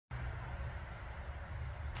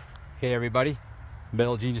Hey everybody,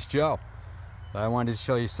 Metal Genius Joe. I wanted to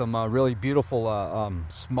show you some really beautiful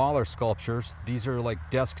smaller sculptures. These are like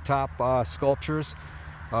desktop sculptures.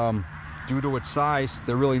 Due to its size,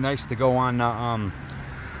 they're really nice to go on the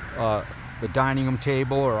dining room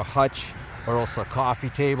table or a hutch, or also a coffee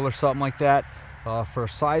table or something like that. For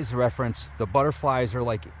size reference, the butterflies are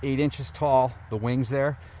like 8 inches tall, the wings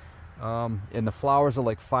there, and the flowers are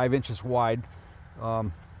like 5 inches wide.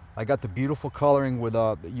 I got the beautiful coloring with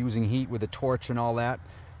using heat with a torch and all that.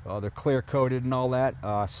 They're clear coated and all that.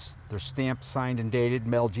 They're stamped, signed, and dated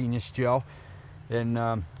Metal Genius Joe.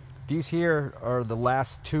 And these here are the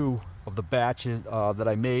last two of the batches that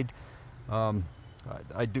I made.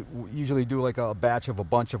 I usually do like a batch of a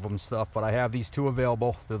bunch of them stuff, but I have these two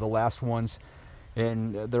available. They're the last ones,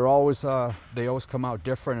 and they're always they always come out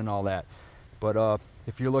different and all that. But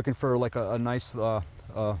if you're looking for like a nice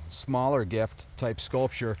smaller gift type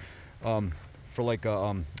sculpture for like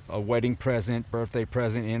a wedding present, birthday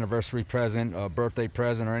present, anniversary present, birthday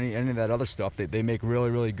present, or any of that other stuff, they make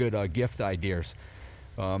really good gift ideas.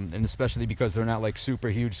 And especially because they're not like super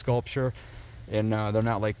huge sculpture, and they're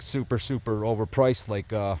not like super overpriced,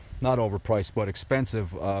 like not overpriced but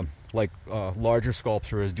expensive, like larger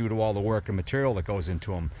sculpture is, due to all the work and material that goes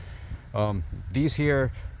into them. These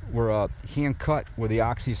here were hand cut with the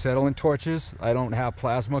oxyacetylene torches. I don't have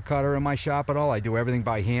plasma cutter in my shop at all. I do everything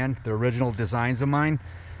by hand. The original designs of mine.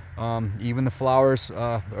 Even the flowers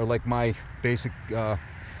are like my basic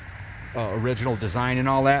original design and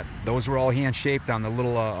all that. Those were all hand shaped on the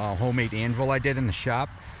little homemade anvil I did in the shop.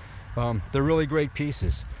 They're really great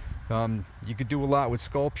pieces. You could do a lot with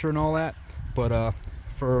sculpture and all that, but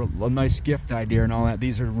for a nice gift idea and all that,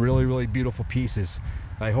 these are really beautiful pieces.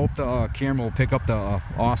 I hope the camera will pick up the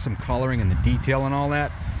awesome coloring and the detail and all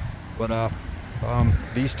that. But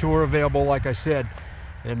these two are available, like I said.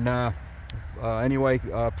 And anyway,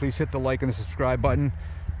 please hit the like and the subscribe button.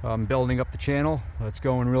 I'm building up the channel. It's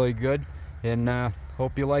going really good, and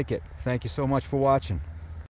hope you like it. Thank you so much for watching.